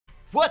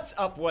What's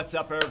up,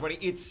 everybody?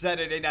 It's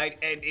Saturday night,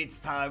 and it's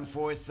time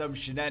for some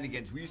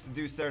shenanigans. We used to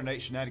do Saturday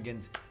night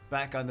shenanigans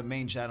back on the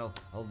main channel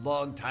a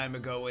long time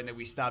ago, and then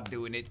we stopped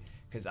doing it,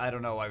 because I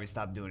don't know why we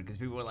stopped doing it, because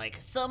people were like,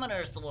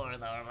 Summoner's War,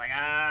 though. I'm like,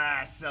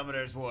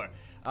 Summoner's War.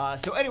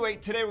 So anyway,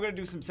 today we're going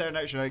to do some Saturday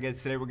night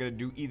shenanigans. Today we're going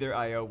to do Either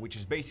IO, which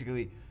is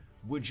basically,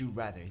 would you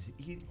rather? Is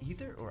it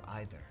either or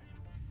either?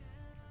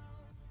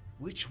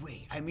 Which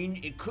way? I mean,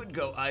 it could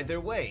go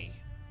either way.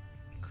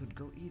 It could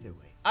go either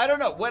way. I don't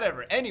know,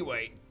 whatever.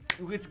 Anyway,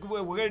 we're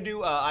gonna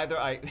do either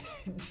I.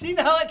 See,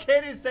 now I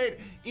can't even say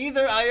it.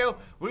 Either IO.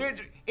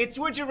 It's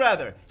Would You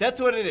Rather. That's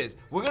what it is.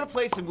 We're gonna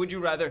play some Would You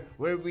Rather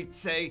where we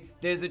say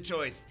there's a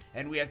choice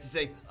and we have to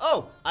say,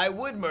 oh, I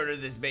would murder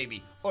this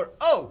baby, or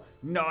oh,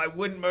 no, I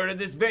wouldn't murder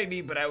this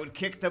baby, but I would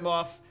kick them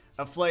off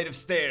a flight of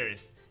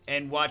stairs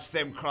and watch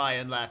them cry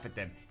and laugh at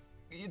them.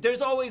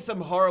 There's always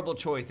some horrible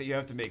choice that you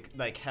have to make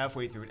like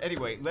halfway through it.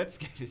 Anyway, let's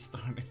get it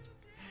started.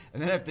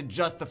 And then I have to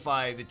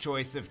justify the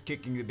choice of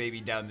kicking the baby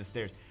down the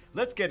stairs.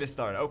 Let's get it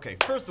started. Okay,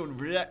 first one,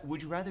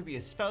 would you rather be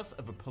a spouse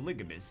of a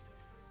polygamist?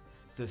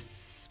 The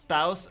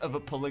spouse of a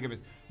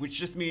polygamist, which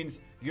just means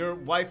your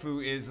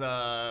waifu is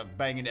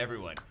banging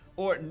everyone.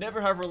 Or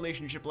never have a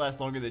relationship last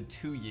longer than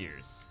 2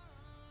 years.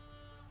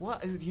 Well,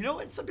 you know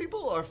what? Some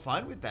people are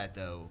fine with that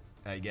though,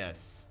 I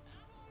guess.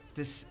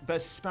 The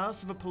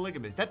spouse of a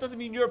polygamist. That doesn't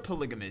mean you're a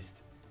polygamist.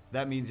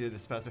 That means you're the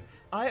spouse of...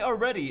 I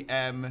already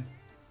am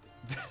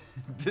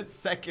the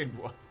second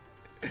one.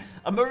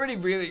 I'm already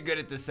really good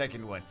at the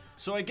second one.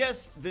 So I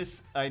guess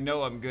this I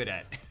know I'm good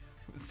at.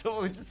 So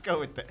we'll just go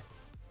with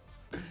this.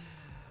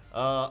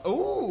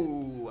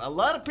 Ooh, a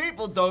lot of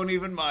people don't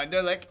even mind.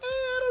 They're like,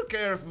 I don't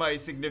care if my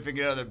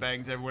significant other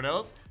bangs everyone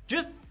else.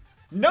 Just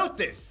note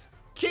this.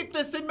 Keep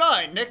this in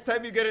mind next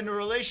time you get in a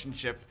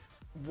relationship.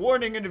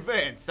 Warning in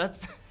advance.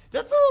 That's a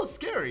little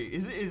scary.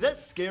 Is that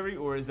scary,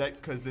 or is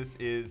that because this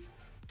is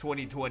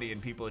 2020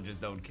 and people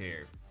just don't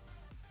care?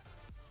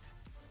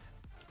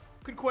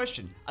 Good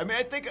question. I mean,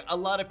 I think a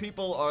lot of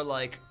people are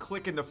like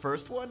clicking the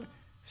first one,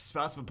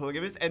 spouse of a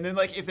polygamist, and then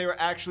like if they were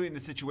actually in the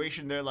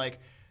situation, they're like,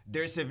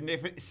 their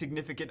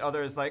significant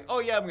other is like, oh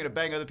yeah, I'm gonna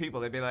bang other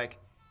people. They'd be like,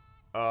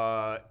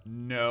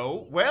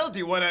 no. Well, do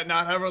you want to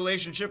not have a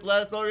relationship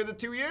last longer than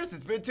 2 years?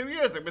 It's been 2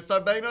 years. I'm gonna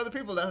start banging other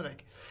people. Now,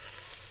 like,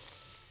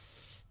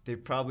 they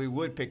probably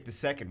would pick the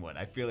second one.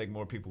 I feel like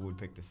more people would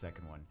pick the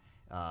second one.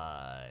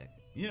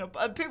 You know,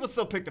 people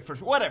still pick the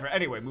first one. Whatever.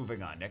 Anyway,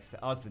 moving on.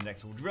 On to the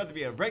next one. Would you rather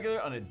be a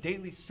regular on a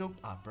daily soap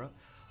opera?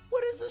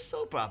 What is a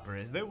soap opera?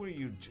 Is that where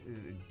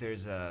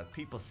there's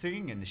people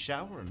singing in the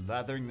shower and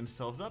lathering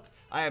themselves up?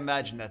 I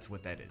imagine that's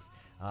what that is.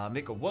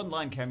 Make a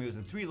one-line cameos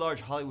in 3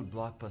 large Hollywood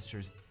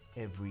blockbusters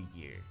every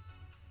year.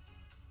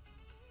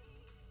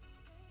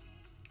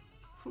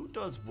 Who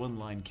does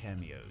one-line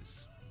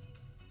cameos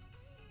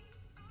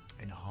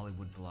in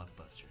Hollywood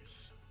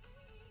blockbusters?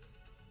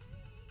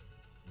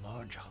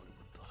 Large Hollywood blockbusters.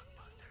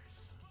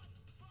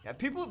 Yeah,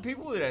 people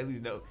would at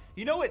least know.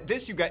 You know what?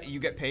 This you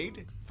get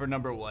paid for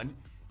number 1,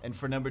 and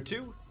for number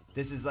 2,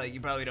 this is like you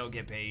probably don't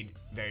get paid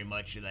very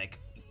much. You're like,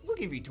 we'll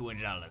give you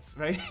 $200,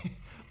 right?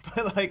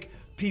 But like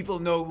people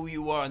know who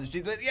you are on the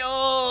street. Like,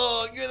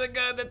 yo, you're the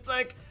guy that's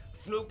like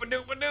floop a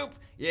doop a doop.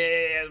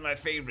 Yeah, that's my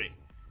favorite.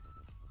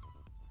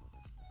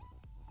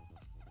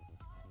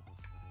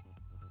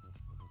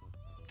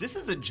 This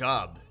is a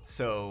job,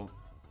 so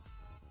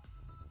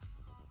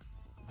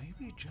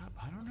maybe a job.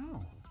 I don't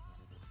know.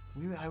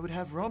 I would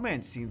have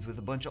romance scenes with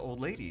a bunch of old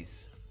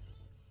ladies.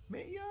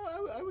 Maybe, yeah,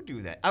 I would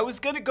do that. I was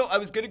gonna go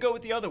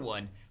with the other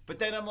one, but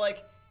then I'm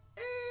like,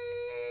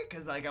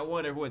 because like I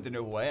want everyone to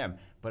know who I am.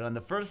 But on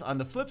the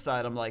flip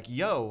side, I'm like,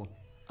 yo,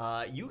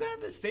 you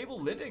got a stable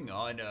living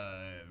on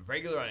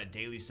a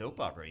daily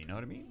soap opera. You know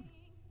what I mean?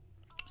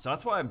 So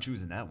that's why I'm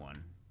choosing that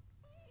one.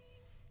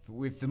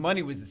 If the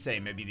money was the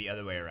same, maybe the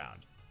other way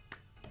around.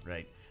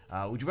 Right?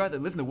 Would you rather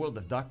live in the world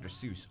of Dr.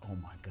 Seuss? Oh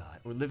my God.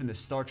 Or live in the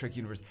Star Trek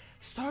universe?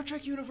 Star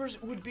Trek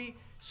universe would be...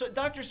 So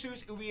Dr.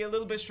 Seuss would be a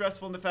little bit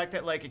stressful in the fact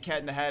that like a cat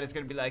in the hat is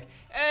going to be like,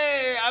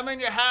 hey, I'm in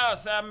your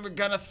house. I'm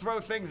going to throw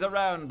things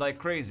around like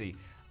crazy.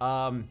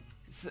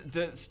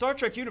 The Star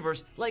Trek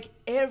universe, like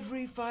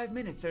every 5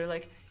 minutes, they're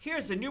like,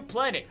 here's a new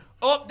planet.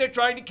 Oh, they're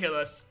trying to kill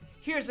us.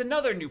 Here's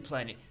another new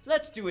planet.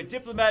 Let's do a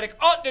diplomatic.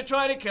 Oh, they're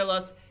trying to kill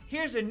us.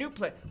 Here's a new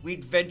planet.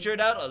 We'd ventured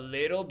out a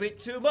little bit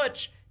too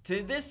much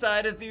to this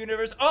side of the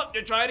universe. Oh,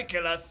 they're trying to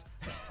kill us.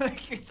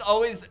 It's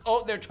always,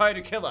 oh, they're trying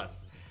to kill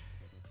us.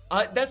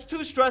 That's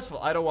too stressful.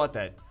 I don't want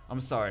that. I'm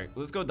sorry.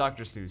 Let's go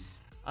Dr. Seuss.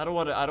 I don't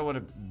want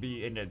to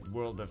be in a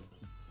world of,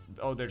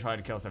 oh, they're trying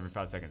to kill us every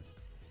 5 seconds.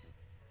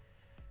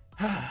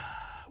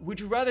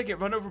 Would you rather get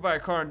run over by a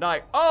car and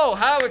die? Oh,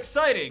 how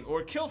exciting!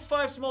 Or kill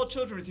 5 small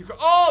children with your car.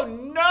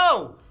 Oh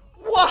no!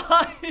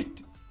 What?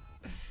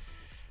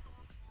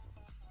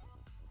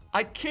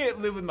 I could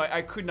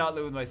not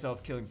live with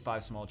myself killing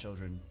 5 small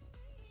children.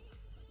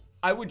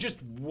 I would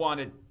just want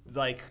to,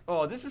 like,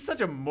 oh, this is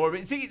such a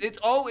morbid, see, there's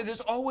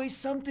always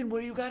something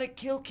where you gotta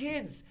kill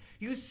kids.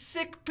 You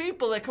sick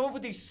people that come up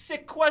with these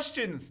sick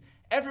questions.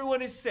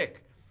 Everyone is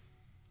sick.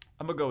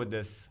 I'm gonna go with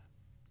this.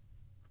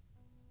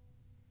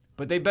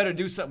 But they better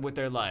do something with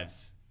their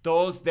lives.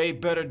 They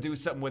better do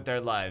something with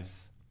their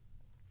lives.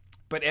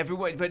 But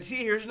everyone, but see,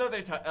 here's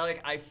another time.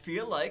 Like, I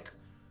feel like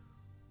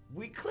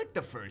we clicked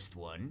the first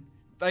one.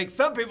 Like,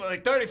 some people,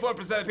 like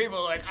 34% of people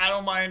are like, I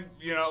don't mind,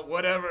 you know,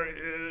 whatever.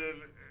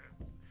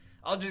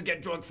 I'll just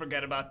get drunk,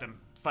 forget about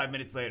them 5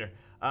 minutes later.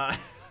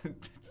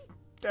 It's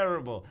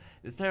terrible.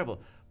 It's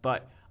terrible.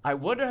 But I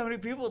wonder how many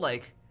people,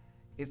 like,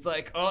 it's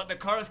like, oh, the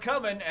car's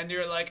coming, and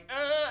you're like,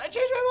 I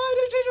changed my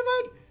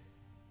mind.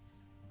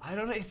 I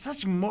don't know. It's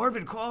such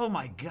morbid. Oh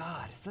my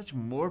God. It's such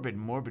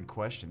morbid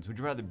questions. Would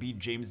you rather be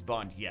James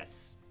Bond?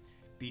 Yes.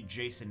 Be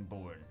Jason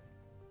Bourne.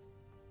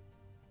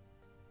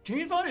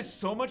 James Bond is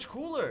so much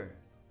cooler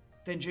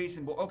than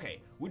Jason Bourne.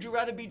 Okay. Would you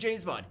rather be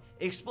James Bond?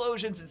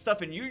 Explosions and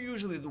stuff, and you're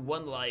usually the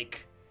one,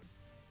 like,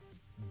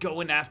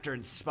 going after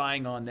and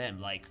spying on them.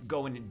 Like,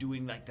 going and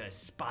doing, like, the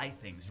spy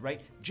things,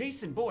 right?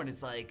 Jason Bourne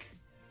is like,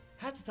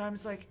 half the time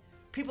it's like,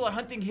 people are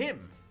hunting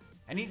him,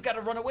 and he's got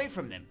to run away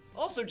from them.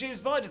 Also,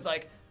 James Bond is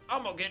like,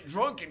 I'm gonna get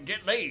drunk and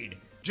get laid.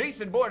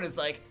 Jason Bourne is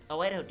like,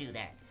 oh, I don't do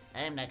that.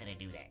 I'm not gonna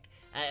do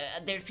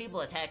that. There's people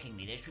attacking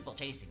me. There's people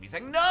chasing me. He's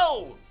like,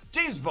 no!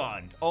 James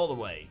Bond, all the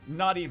way.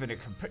 Not even a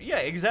yeah,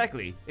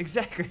 exactly.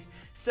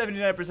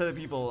 79% of the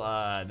people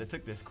that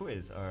took this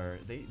quiz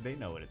they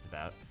know what it's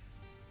about.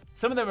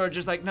 Some of them are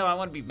just like, no, I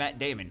want to be Matt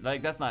Damon.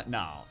 Like, that's not,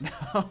 no,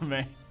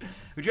 man.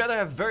 Would you rather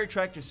have a very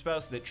attractive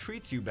spouse that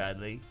treats you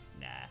badly?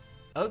 Nah.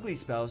 Ugly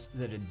spouse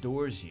that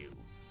adores you.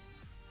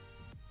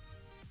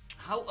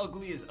 How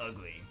ugly is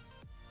ugly?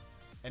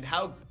 And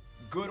how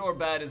good or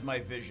bad is my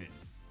vision?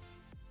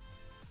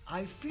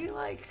 I feel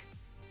like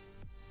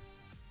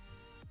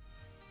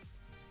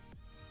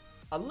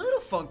a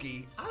little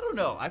funky. I don't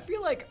know. I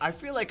feel like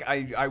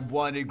I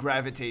want to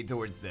gravitate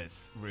towards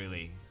this,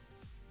 really.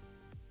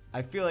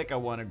 I feel like I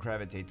want to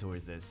gravitate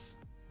towards this.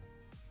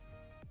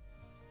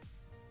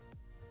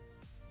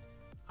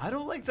 I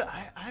don't like the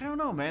I don't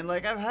know, man.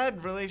 Like, I've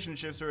had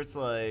relationships where it's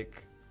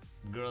like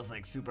girls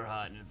like super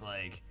hot and it's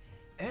like,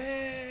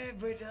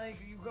 but like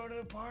you go to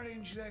the party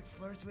and she like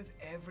flirts with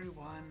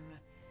everyone,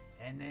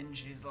 and then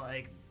she's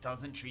like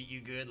doesn't treat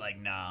you good. Like,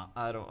 nah,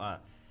 I don't.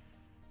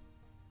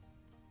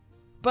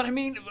 But I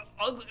mean,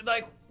 ugly.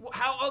 Like,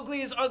 how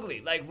ugly is ugly?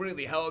 Like,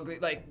 really, how ugly?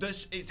 Like,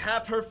 this is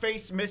half her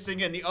face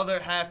missing and the other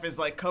half is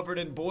like covered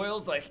in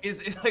boils. Like,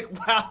 is it like,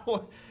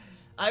 wow?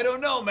 I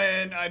don't know,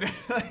 man. I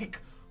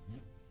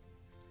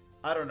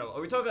don't know.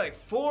 Are we talking like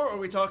 4 or are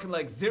we talking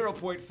like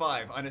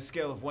 0.5 on a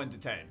scale of 1 to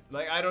 10?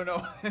 Like, I don't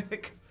know.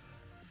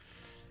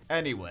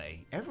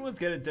 Anyway, everyone's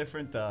got a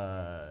different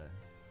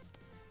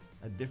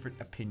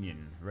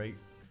opinion, right?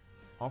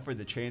 Offer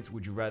the chance,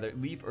 would you rather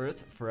leave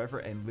Earth forever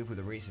and live with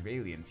a race of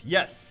aliens?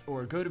 Yes!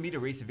 Or go to meet a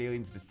race of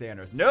aliens but stay on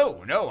Earth?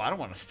 No, I don't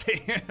want to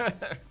stay here.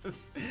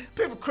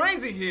 People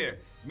crazy here.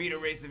 Meet a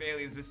race of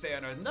aliens but stay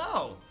on Earth.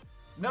 No,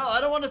 I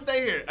don't want to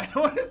stay here. I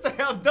don't want to stay.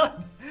 I'm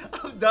done.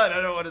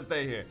 I don't want to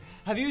stay here.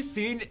 Have you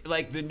seen,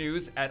 like, the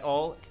news at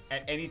all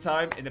at any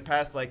time in the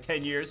past, like,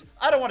 10 years?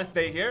 I don't want to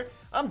stay here.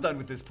 I'm done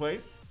with this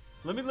place.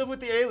 Let me live with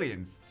the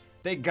aliens.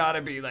 They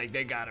gotta be, like,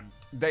 they gotta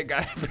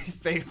be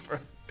safer,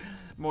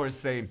 more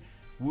sane.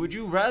 Would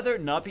you rather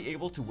not be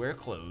able to wear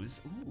clothes,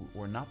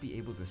 or not be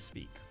able to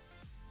speak?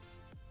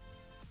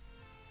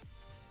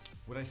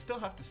 Would I still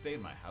have to stay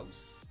in my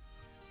house?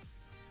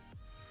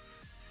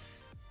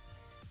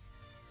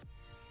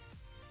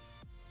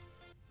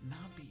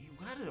 Not be,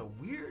 what a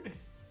weird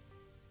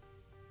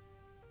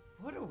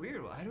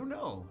one. I don't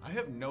know. I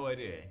have no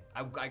idea.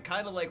 I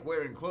kind of like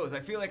wearing clothes. I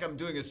feel like I'm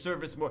doing a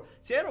service more.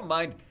 See, I don't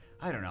mind.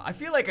 I don't know. I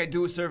feel like I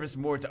do a service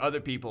more to other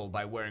people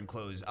by wearing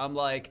clothes. I'm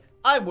like,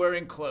 I'm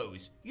wearing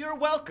clothes. You're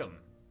welcome.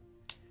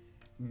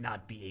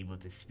 Not be able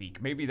to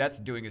speak. Maybe that's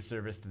doing a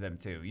service to them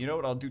too. You know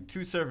what? I'll do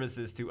 2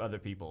 services to other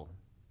people.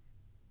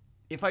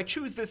 If I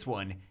choose this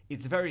one,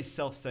 it's very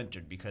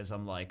self-centered because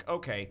I'm like,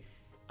 okay,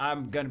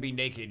 I'm gonna be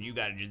naked. You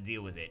gotta just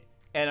deal with it.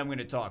 And I'm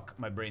gonna talk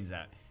my brains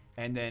out.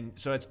 And then,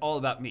 so it's all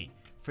about me.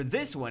 For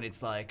this one,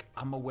 it's like,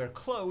 I'm gonna wear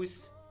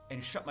clothes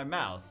and shut my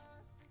mouth.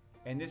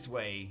 And this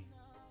way,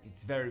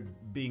 it's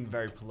being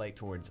very polite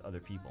towards other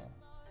people.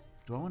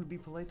 Do I want to be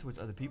polite towards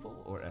other people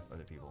or F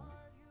other people?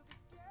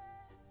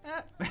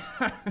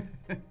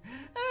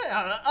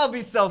 I'll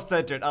be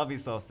self-centered.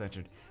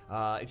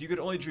 If you could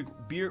only drink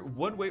beer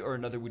one way or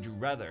another, would you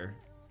rather?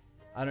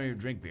 I don't even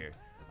drink beer.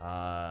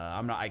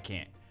 I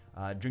can't.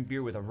 Drink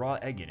beer with a raw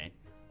egg in it.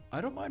 I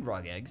don't mind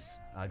raw eggs.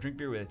 Drink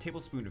beer with a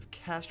tablespoon of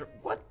castor.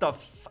 What the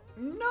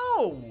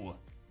no!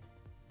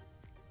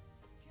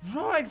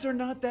 Raw eggs are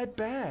not that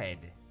bad.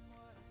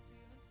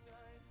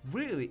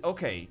 Really?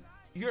 Okay.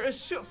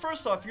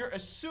 First off, you're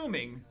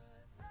assuming,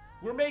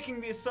 we're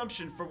making the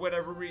assumption for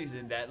whatever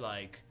reason that,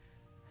 like,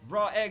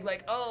 raw egg,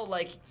 like, oh,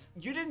 like,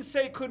 you didn't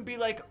say it couldn't be,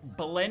 like,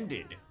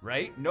 blended,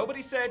 right?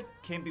 Nobody said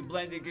can't be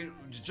blended,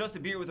 just a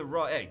beer with a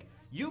raw egg.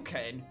 You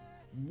can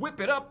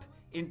whip it up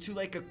into,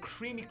 like, a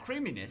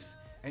creaminess,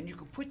 and you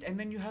could and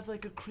then you have,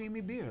 like, a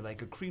creamy beer,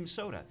 like a cream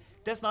soda.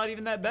 That's not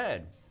even that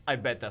bad. I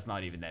bet that's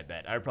not even that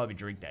bad. I would probably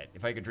drink that.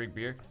 If I could drink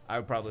beer, I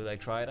would probably, like,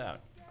 try it out.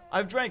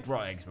 I've drank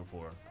raw eggs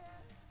before.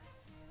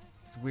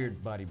 It's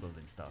weird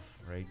bodybuilding stuff,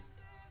 right?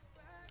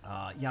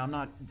 Yeah, I'm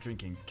not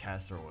drinking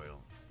castor oil.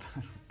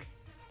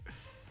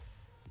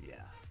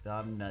 Yeah,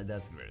 I'm not,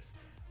 that's gross.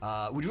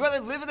 Would you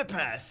rather live in the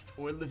past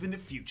or live in the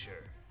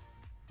future?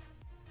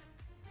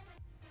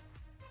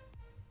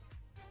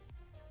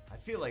 I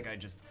feel like I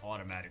just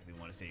automatically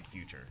want to say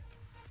future.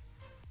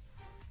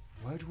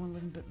 Why would you want to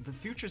live in the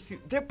future?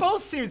 They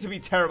both seem to be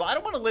terrible. I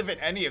don't want to live in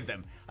any of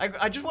them.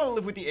 I just want to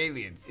live with the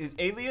aliens. Is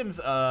aliens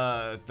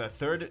the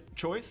third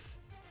choice?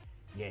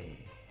 Yeah.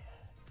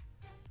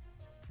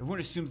 Everyone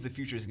assumes the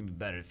future is going to be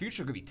better. The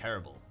future could be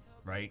terrible,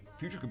 right?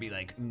 Future could be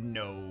like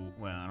no,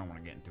 well, I don't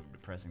want to get into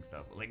depressing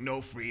stuff. Like no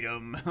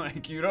freedom.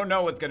 Like you don't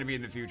know what's going to be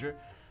in the future.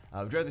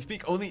 Would you rather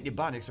speak only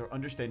Ebonics or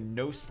understand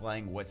no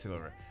slang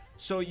whatsoever?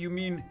 So you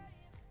mean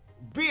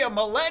be a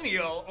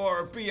millennial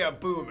or be a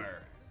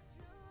boomer?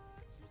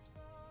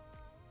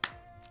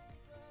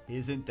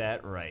 Isn't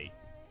that right?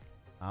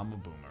 I'm a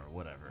boomer,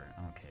 whatever.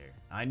 I don't care.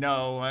 I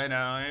know.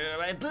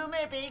 Boomer,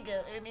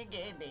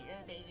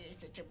 you're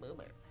such a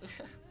boomer.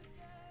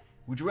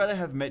 Would you rather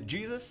have met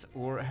Jesus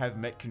or have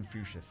met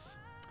Confucius?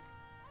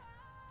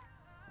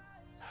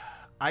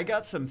 I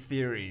got some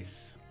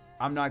theories.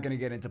 I'm not gonna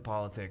get into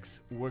politics.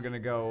 We're gonna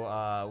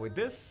go with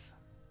this.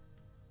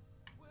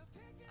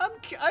 I'm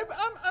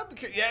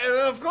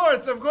yeah, of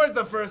course,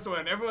 the first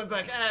one. Everyone's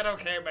like, I don't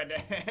care, but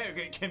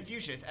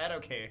Confucius, I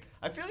don't care.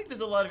 I feel like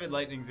there's a lot of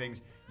enlightening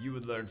things you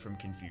would learn from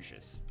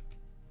Confucius.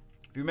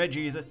 If you met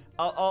Jesus,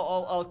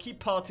 I'll keep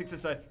politics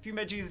aside. If you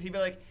met Jesus, he'd be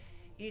like,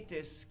 eat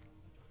this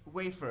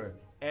wafer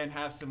and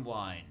have some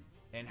wine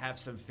and have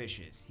some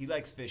fishes. He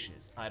likes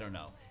fishes. I don't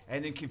know.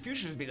 And then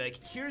Confucius would be like,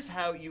 here's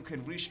how you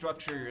can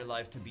restructure your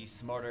life to be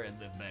smarter and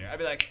live better. I'd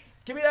be like,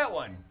 give me that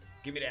one.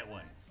 Give me that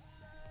one.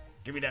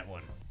 Give me that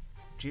one.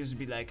 Jesus would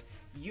be like,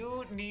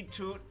 you need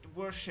to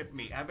worship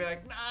me. I'd be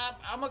like, nah,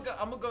 I'm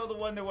gonna go the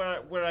one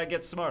where I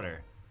get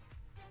smarter.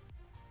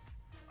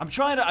 I'm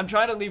trying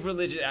to leave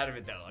religion out of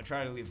it though. I'm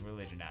trying to leave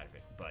religion out of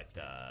it. But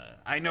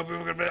I know people are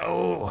gonna be like,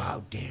 oh,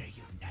 how dare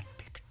you not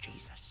pick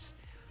Jesus.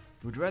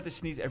 Would you rather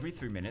sneeze every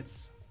 3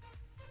 minutes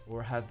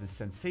or have the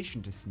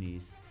sensation to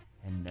sneeze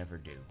and never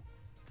do?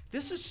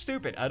 This is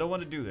stupid. I don't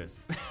want to do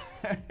this.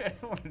 I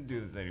don't want to do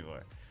this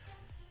anymore.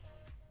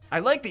 I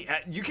like the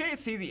ad. You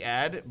can't see the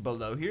ad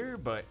below here,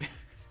 but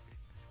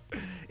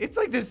it's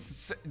like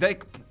this,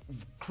 like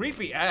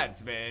creepy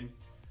ads, man.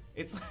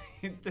 It's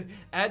like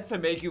ads to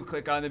make you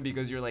click on them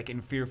because you're like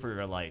in fear for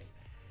your life.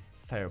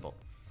 It's terrible.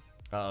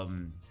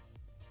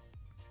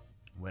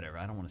 Whatever.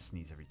 I don't want to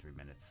sneeze every 3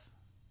 minutes.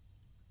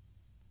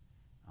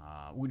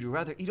 Would you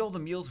rather eat all the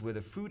meals where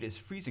the food is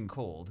freezing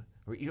cold,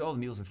 or eat all the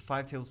meals with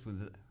 5 tablespoons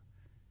of...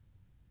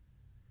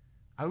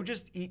 I would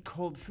just eat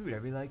cold food.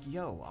 I'd be like,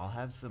 yo, I'll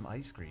have some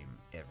ice cream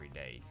every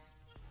day.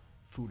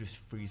 Food is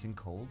freezing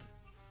cold.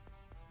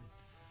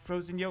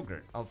 Frozen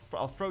yogurt. I'll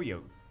throw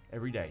you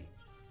every day. Every day.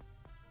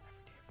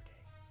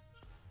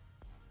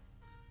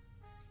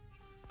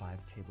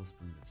 5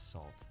 tablespoons of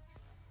salt.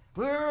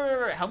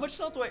 Wait. How much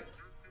salt do I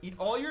eat?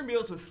 All your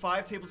meals with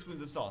 5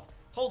 tablespoons of salt.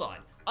 Hold on.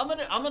 I'm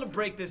gonna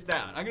break this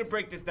down. I'm gonna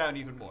break this down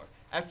even more.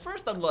 At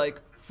first, I'm like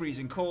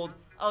freezing cold.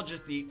 I'll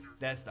just eat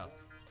that stuff.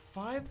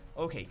 5.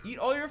 Okay. Eat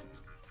all your.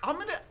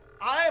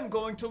 I am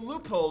going to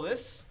loophole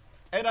this,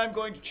 and I'm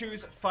going to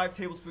choose 5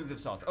 tablespoons of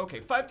salt. Okay,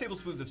 5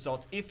 tablespoons of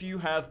salt if you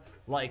have,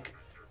 like,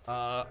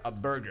 a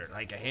burger,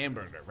 like a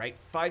hamburger, right?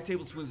 5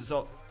 tablespoons of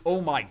salt. Oh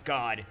my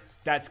god,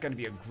 that's gonna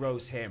be a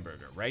gross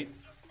hamburger, right?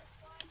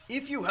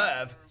 If you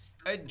have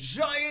a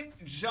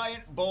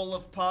giant bowl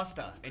of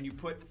pasta, and you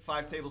put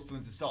 5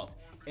 tablespoons of salt,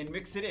 and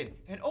mix it in,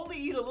 and only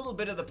eat a little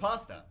bit of the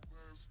pasta.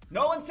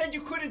 No one said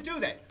you couldn't do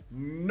that.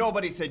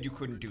 Nobody said you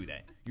couldn't do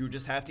that. You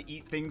just have to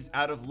eat things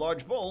out of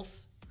large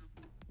bowls.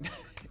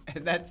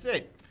 And that's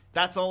it.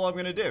 That's all I'm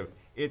gonna do.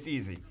 It's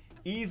easy.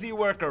 Easy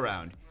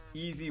workaround.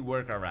 Easy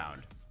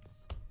workaround.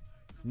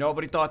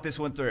 Nobody thought this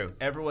one through.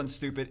 Everyone's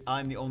stupid.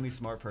 I'm the only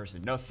smart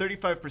person. No,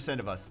 35%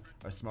 of us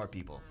are smart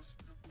people.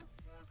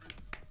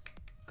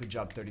 Good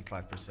job,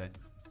 35%.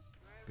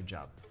 Good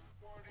job.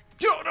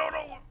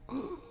 No.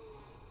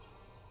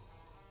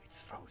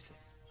 It's frozen.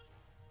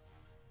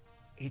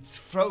 It's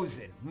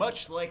frozen,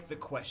 much like the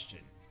question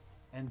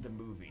and the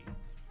movie.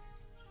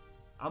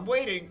 I'm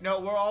waiting. No,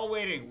 we're all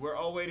waiting. We're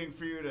all waiting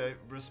for you to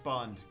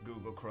respond,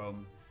 Google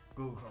Chrome.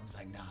 Google Chrome's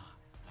like, nah,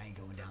 I ain't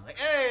going down. Like,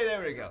 hey,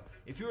 there we go.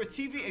 If you were a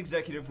TV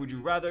executive, would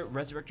you rather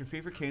resurrect your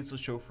favorite canceled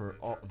show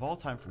of all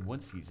time for 1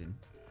 season?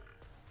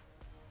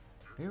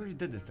 They already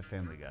did this to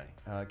Family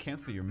Guy.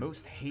 Cancel your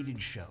most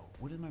hated show.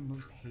 What is my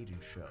most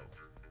hated show?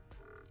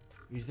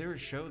 Is there a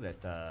show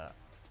that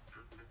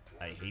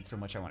I hate so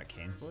much I want to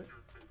cancel it?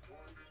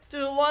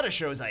 There's a lot of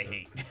shows I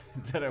hate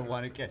that I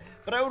want to cancel.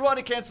 But I would want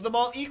to cancel them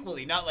all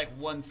equally, not like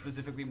one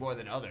specifically more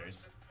than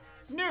others.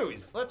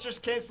 News. Let's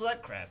just cancel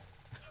that crap.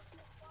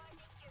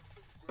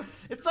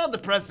 It's not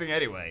depressing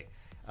anyway.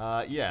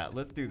 Yeah,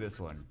 let's do this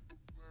one.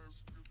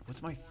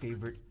 What's my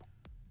favorite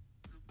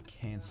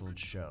canceled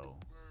show?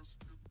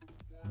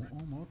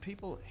 More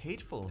people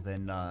hateful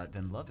than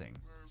loving.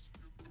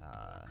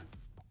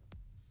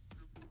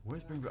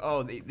 Where's Bring?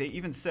 Oh, they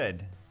even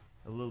said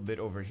a little bit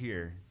over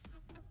here.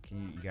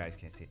 You guys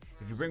can't see it.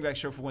 If you bring back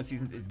show for one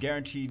season, it's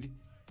guaranteed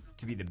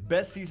to be the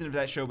best season of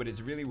that show, but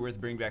it's really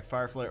worth bringing back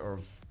Firefly or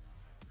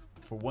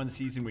for one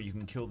season where you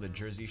can kill the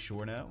Jersey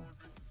Shore now.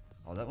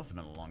 Oh, that must have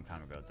been a long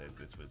time ago that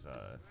this was,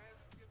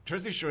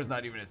 Jersey Shore is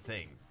not even a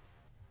thing.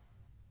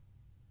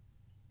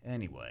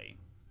 Anyway.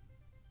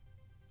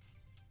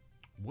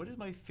 What is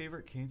my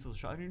favorite canceled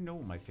show? I don't even know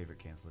what my favorite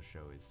canceled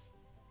show is.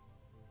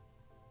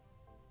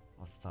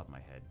 Off the top of my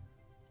head.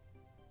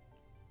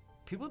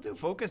 People do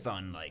focus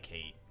on, like,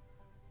 hate.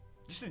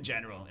 Just in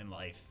general in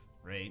life,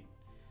 right?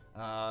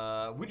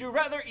 Would you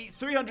rather eat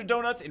 300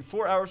 donuts in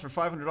 4 hours for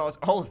 $500?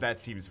 All of that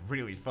seems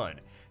really fun.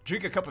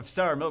 Drink a cup of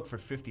sour milk for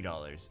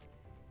 $50.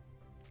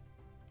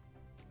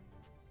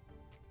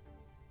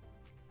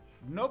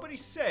 Nobody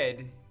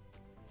said...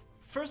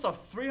 First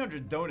off,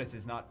 300 donuts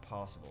is not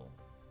possible.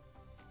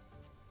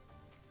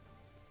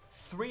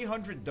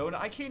 300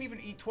 donuts? I can't even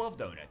eat 12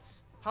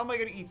 donuts. How am I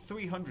going to eat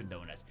 300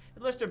 donuts?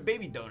 Unless they're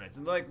baby donuts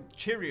and like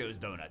Cheerios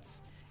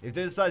donuts. If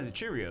they're the size of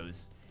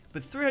Cheerios.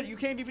 But 300, you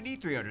can't even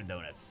eat 300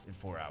 donuts in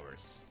 4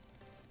 hours.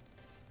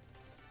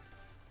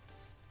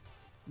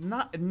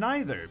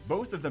 Neither.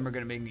 Both of them are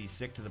going to make me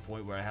sick to the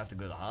point where I have to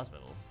go to the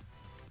hospital.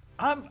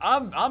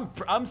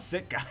 I'm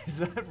sick,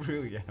 guys. I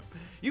really am.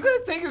 You guys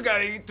think you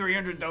gotta eat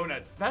 300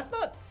 donuts. That's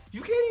not...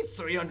 You can't eat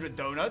 300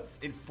 donuts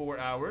in 4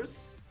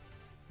 hours.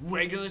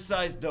 Regular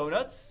sized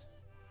donuts.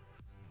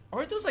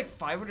 Aren't those like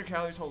 500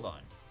 calories? Hold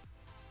on.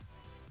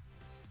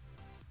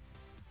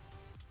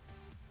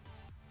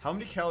 How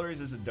many calories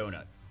is a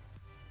donut?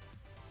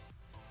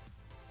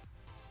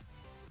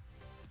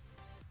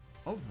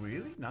 Oh,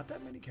 really? Not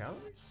that many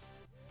calories?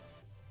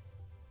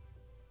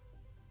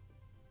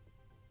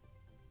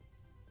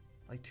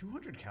 Like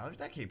 200 calories?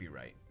 That can't be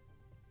right.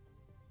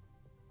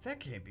 That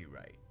can't be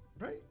right.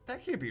 Right?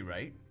 That can't be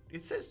right.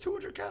 It says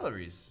 200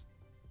 calories.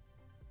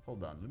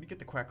 Hold on. Let me get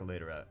the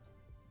quackalator out.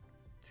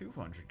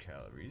 200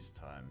 calories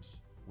times...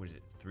 What is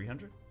it?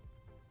 300?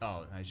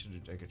 Oh, I should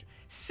have...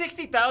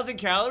 60,000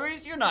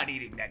 calories? You're not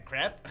eating that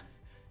crap.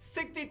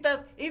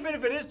 60,000... Even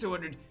if it is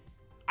 200...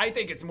 I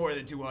think it's more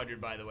than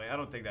 200, by the way. I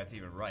don't think that's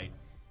even right.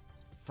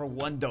 For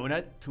one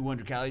donut,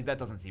 200 calories? That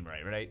doesn't seem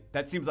right, right?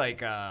 That seems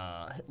like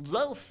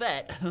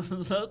low-fat,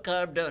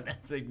 low-carb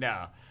donuts. Like,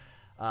 no.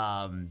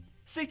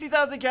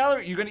 60,000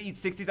 calories? You're going to eat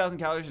 60,000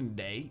 calories in a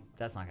day?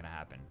 That's not going to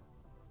happen.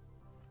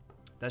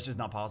 That's just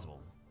not possible.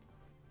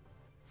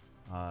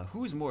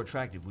 Who is more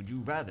attractive?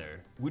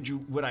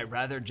 Would I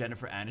rather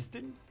Jennifer Aniston?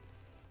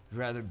 Would you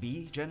rather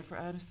be Jennifer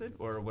Aniston?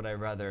 Or would I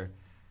rather...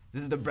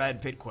 This is the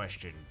Brad Pitt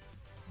question.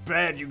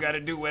 Brad, you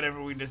gotta do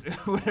whatever we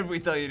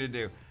tell you to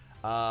do.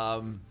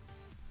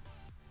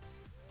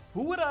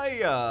 Who would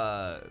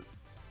I,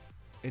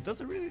 it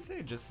doesn't really say,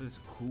 it just says,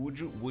 would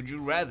you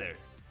rather?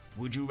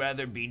 Would you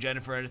rather be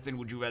Jennifer Aniston?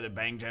 Would you rather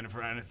bang Jennifer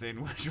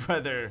Aniston? Would you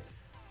rather...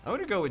 I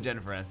want to go with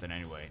Jennifer Aniston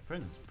anyway.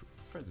 Friends is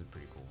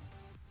pretty cool.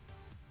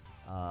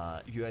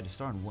 If you had to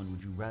star in one,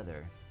 would you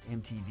rather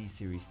MTV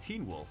series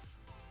Teen Wolf?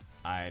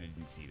 I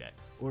didn't see that.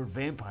 Or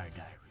Vampire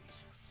Diaries?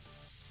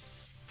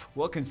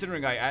 Well,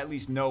 considering I at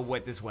least know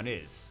what this one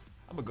is,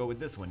 I'm gonna go with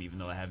this one, even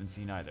though I haven't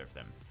seen either of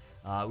them.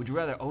 Would you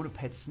rather own a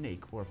pet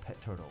snake or a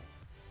pet turtle?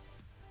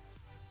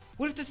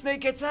 What if the snake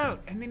gets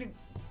out and then it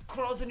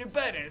crawls in your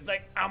bed and it's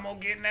like, I'm gonna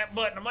get in that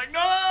butt? And I'm like,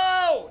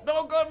 no!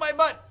 Don't go in my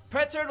butt!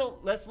 Pet turtle,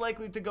 less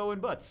likely to go in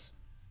butts.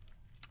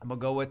 I'm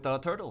gonna go with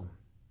turtle.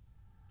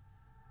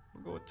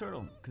 We'll go with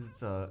turtle, because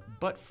it's a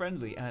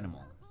butt-friendly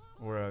animal.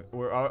 Or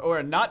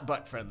a not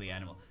butt-friendly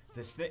animal.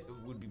 The snake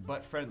would be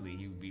butt-friendly.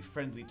 He would be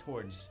friendly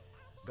towards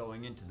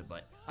going into the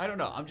butt. I don't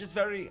know. I'm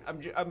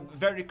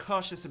very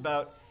cautious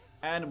about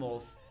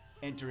animals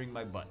entering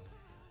my butt.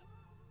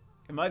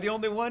 Am I the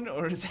only one,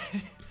 or is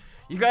that,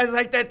 you guys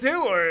like that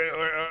too,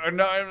 or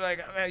no? I'm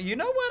like, you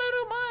know what? I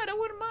don't mind. I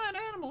wouldn't mind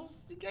animals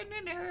getting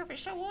in there every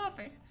so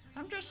often.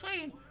 I'm just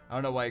saying. I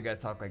don't know why you guys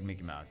talk like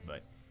Mickey Mouse,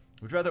 but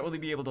would you rather only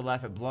be able to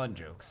laugh at blonde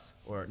jokes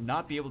or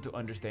not be able to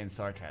understand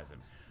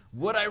sarcasm?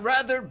 Would I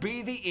rather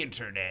be the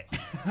internet?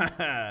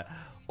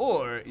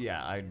 Or,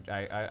 yeah,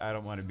 I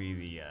don't want to be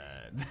the,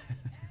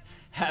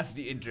 half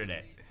the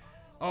internet.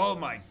 Oh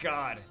my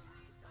god.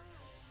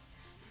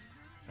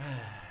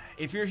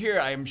 If you're here,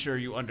 I am sure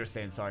you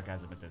understand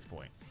sarcasm at this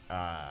point.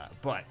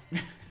 But,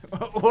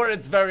 or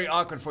it's very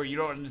awkward for you. You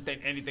don't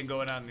understand anything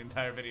going on in the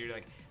entire video. You're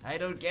like, I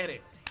don't get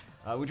it.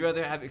 Would you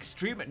rather have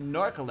extreme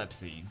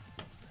narcolepsy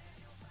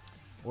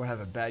or have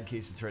a bad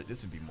case of Tourette?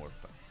 This would be more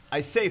fun.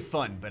 I say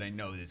fun, but I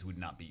know this would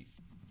not be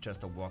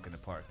just a walk in the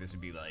park. This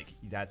would be like,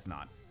 that's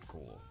not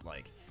cool.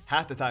 Like,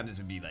 half the time this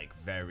would be like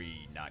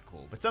very not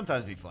cool, but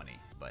sometimes be funny.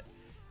 But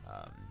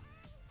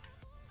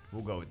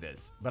we'll go with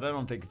this. But I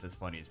don't think it's as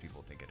funny as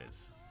people think it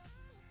is.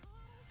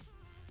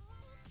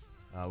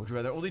 Would you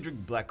rather only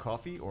drink black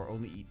coffee or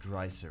only eat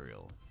dry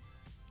cereal?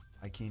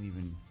 I can't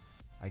even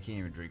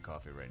drink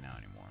coffee right now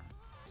anymore,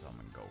 so I'm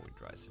gonna go with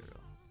dry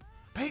cereal.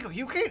 Bagel,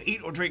 you can't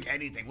eat or drink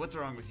anything. What's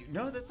wrong with you?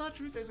 No, that's not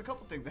true. There's a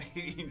couple things I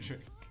can't eat and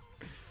drink.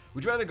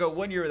 Would you rather go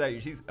 1 year without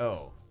your teeth?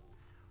 Oh,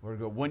 or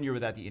go 1 year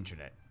without the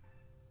internet?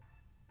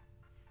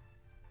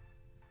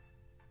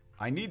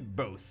 I need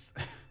both.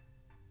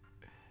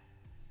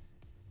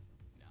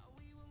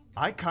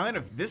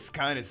 This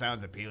kind of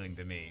sounds appealing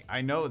to me.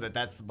 I know that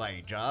that's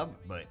my job,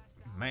 but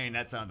man,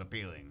 that sounds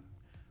appealing.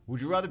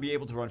 Would you rather be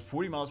able to run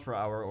 40 miles per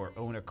hour or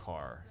own a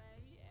car?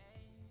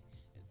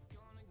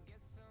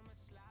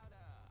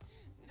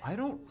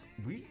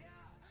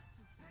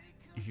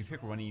 If you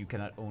pick running, you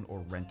cannot own or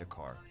rent a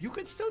car. You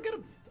could still get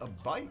a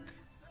bike.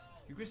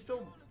 You could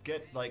still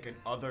get like an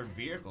other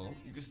vehicle.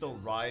 You could still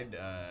ride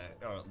a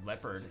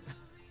leopard.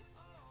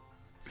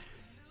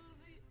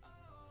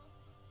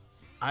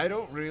 I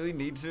don't really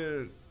need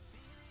a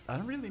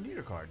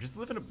car. Just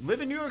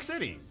live in New York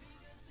City.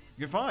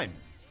 You're fine.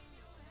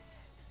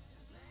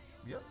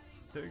 Yep,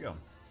 there you go.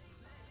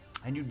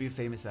 And you'd be a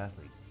famous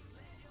athlete.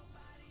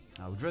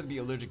 Would you rather be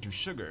allergic to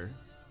sugar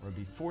or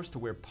be forced to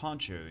wear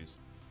ponchos?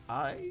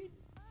 I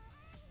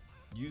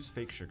use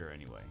fake sugar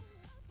anyway.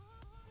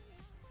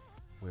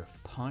 Wear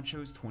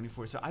ponchos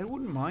 24/7. I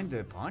wouldn't mind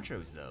the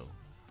ponchos though.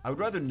 I would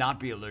rather not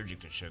be allergic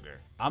to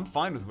sugar. I'm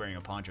fine with wearing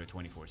a poncho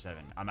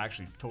 24/7. I'm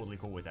actually totally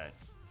cool with that.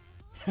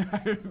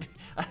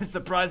 It's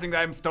surprising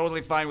that I'm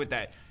totally fine with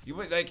that.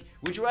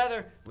 Would you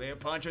rather wear a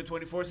poncho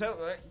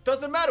 24/7?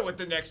 Doesn't matter what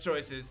the next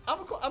choice is.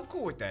 I'm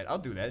cool with that. I'll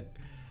do that.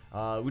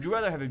 Would you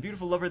rather have a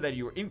beautiful lover that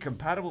you are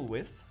incompatible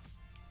with?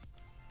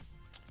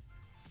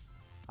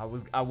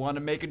 I want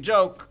to make a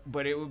joke,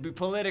 but it would be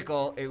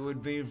political. It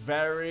would be a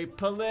very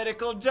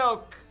political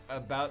joke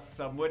about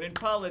someone in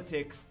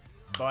politics,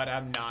 but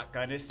I'm not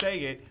gonna say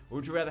it. Or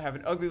would you rather have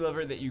an ugly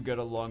lover that you get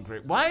along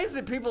great? Why is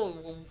it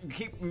people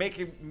keep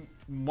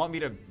want me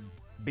to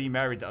be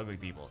married to ugly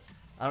people?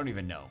 I don't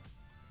even know.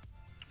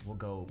 We'll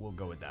go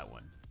with that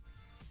one.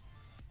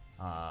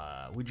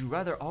 Would you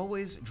rather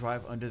always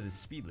drive under the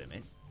speed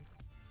limit?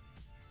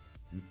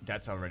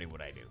 That's already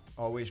what I do.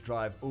 Always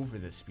drive over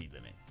the speed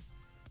limit.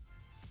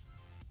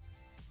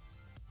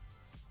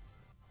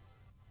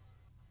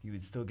 You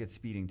would still get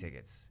speeding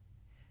tickets.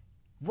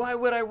 Why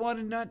would I want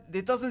to not?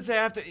 It doesn't say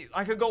I have to.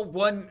 I could go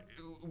one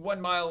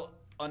mile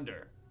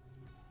under.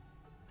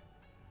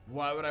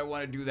 Why would I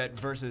want to do that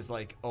versus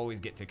like always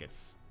get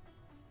tickets?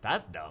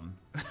 That's dumb.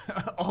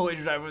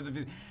 Always drive with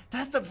the.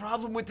 That's the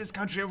problem with this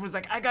country. Everyone's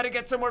like, I gotta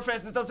get somewhere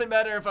fast. It doesn't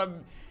matter if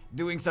I'm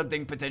doing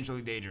something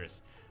potentially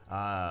dangerous.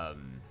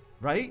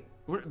 Right?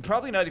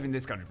 Probably not even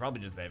this country. Probably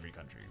just every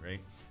country,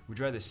 right? Would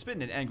you rather spit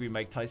in an angry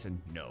Mike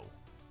Tyson? No.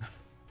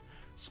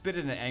 Spit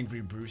in an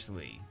angry Bruce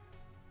Lee.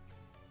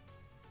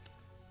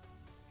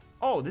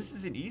 Oh, this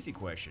is an easy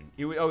question.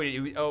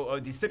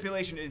 The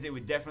stipulation is it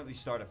would definitely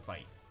start a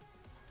fight.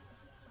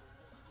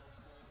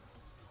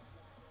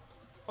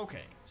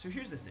 Okay, so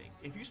here's the thing.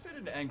 If you spit in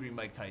an angry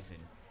Mike Tyson,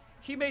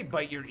 he may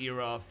bite your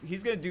ear off.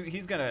 He's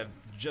gonna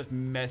just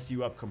mess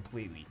you up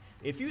completely.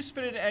 If you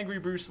spit in an angry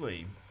Bruce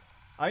Lee,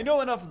 I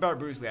know enough about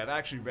Bruce Lee. I've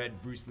actually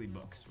read Bruce Lee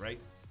books, right?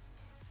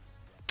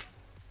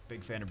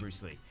 Big fan of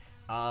Bruce Lee.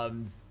 So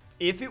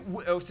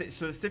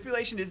the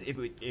stipulation is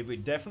it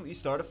would definitely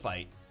start a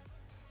fight.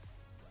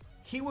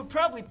 He would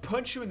probably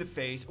punch you in the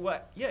face.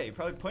 What? Yeah, he'd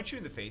probably punch you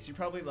in the face. He'd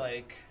probably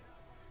like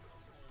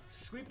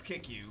sweep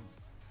kick you,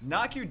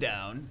 knock you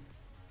down,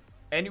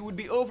 and it would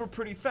be over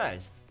pretty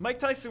fast. Mike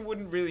Tyson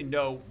wouldn't really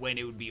know when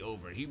it would be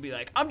over. He'd be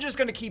like, I'm just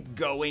gonna keep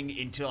going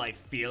until I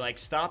feel like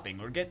stopping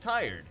or get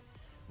tired,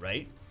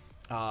 right?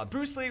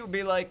 Bruce Lee would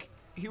be like,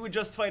 he would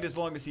just fight as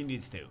long as he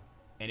needs to.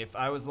 And if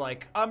I was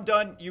like, I'm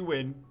done, you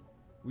win.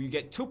 We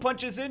get 2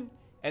 punches in,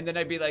 and then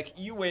I'd be like,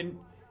 you win.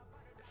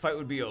 Fight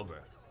would be over.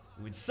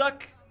 It would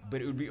suck, but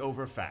it would be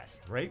over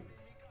fast, right?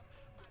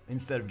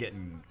 Instead of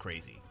getting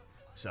crazy.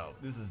 So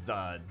this is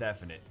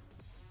definite.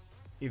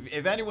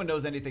 If anyone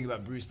knows anything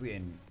about Bruce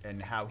Lee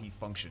and how he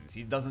functions,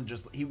 he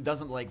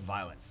doesn't like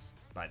violence,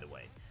 by the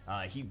way.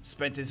 He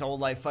spent his whole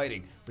life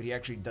fighting, but he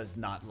actually does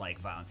not like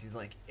violence. He's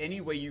like,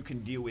 any way you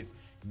can deal with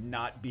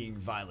not being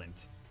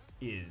violent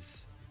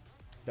is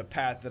the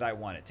path that I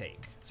want to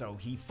take. So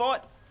he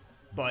fought,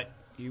 but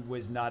it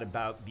was not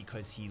about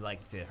because he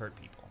liked to hurt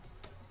people.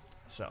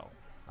 So,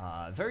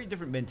 very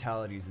different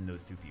mentalities in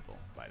those two people,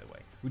 by the way.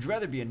 Would you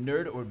rather be a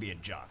nerd or be a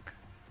jock?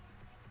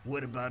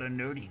 What about a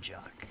nerdy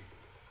jock?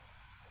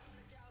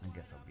 I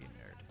guess I'll be a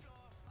nerd.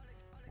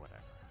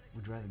 Whatever.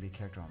 Would you rather be a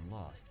character on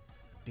Lost?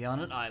 Be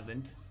on an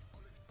island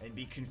and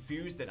be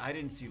confused that I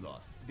didn't see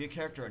Lost. Be a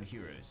character on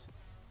Heroes.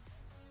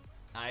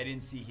 I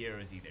didn't see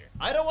Heroes either.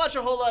 I don't watch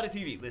a whole lot of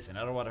TV. Listen,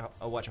 I don't want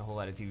to watch a whole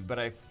lot of TV, but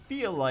I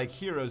feel like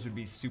Heroes would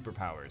be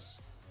superpowers.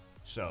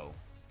 So,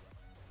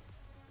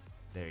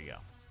 there you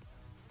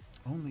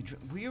go.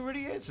 We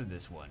already answered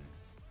this one.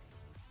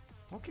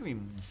 Don't give me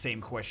the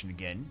same question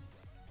again.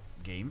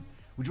 Game.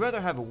 Would you rather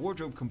have a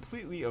wardrobe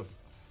completely of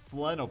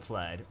flannel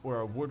plaid or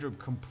a wardrobe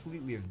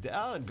completely of...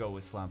 I'll go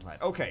with flannel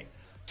plaid. Okay,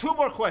 2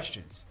 more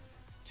questions.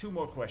 2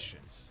 more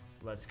questions.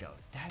 Let's go.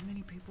 That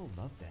many people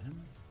love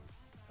denim?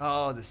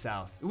 Oh, the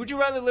South. Would you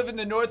rather live in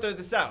the North or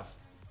the South?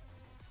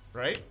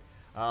 Right?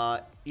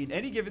 In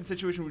any given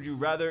situation, would you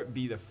rather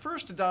be the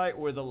first to die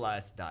or the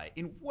last to die?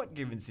 In what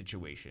given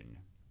situation?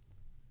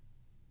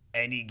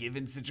 Any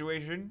given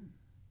situation?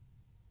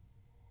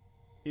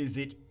 Is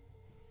it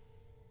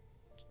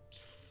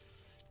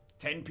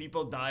 10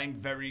 people dying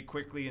very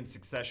quickly in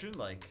succession?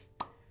 Like,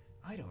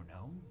 I don't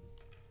know.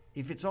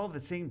 If it's all at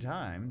the same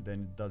time,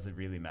 then does it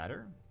really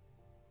matter?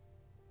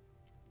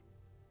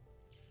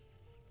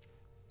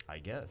 I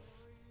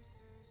guess.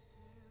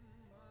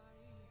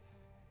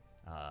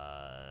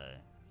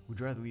 Would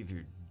you rather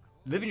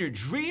live in your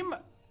dream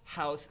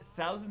house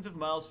thousands of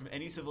miles from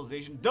any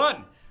civilization?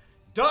 Done!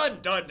 Done,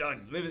 done,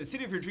 done. Live in the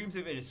city of your dreams,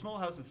 live in a small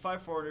house with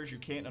 5 foreigners you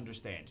can't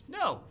understand.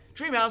 No.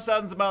 Dream house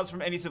thousands of miles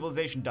from any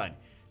civilization. Done.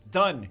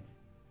 Done.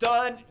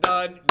 Done,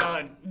 done,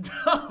 done, done.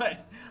 I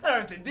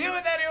don't have to deal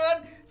with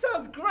anyone.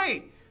 Sounds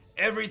great.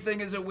 Everything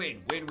is a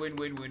win. Win, win,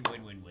 win, win,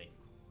 win, win, win.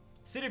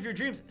 City of your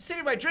dreams. City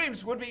of my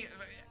dreams would be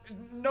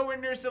nowhere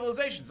near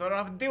civilization, so I don't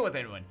have to deal with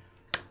anyone.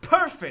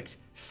 Perfect.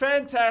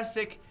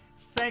 Fantastic.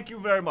 Thank you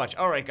very much.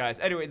 All right, guys.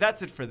 Anyway,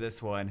 that's it for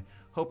this one.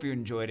 Hope you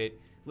enjoyed it.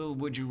 Little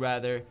Would You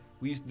Rather.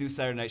 We used to do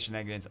Saturday Night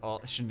Shenanigans all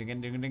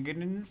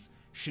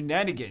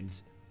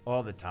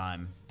the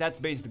time. That's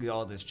basically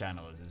all this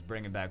channel is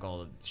bringing back all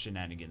the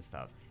shenanigans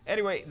stuff.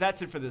 Anyway,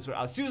 that's it for this one.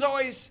 I'll see you as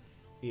always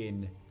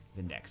in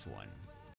the next one.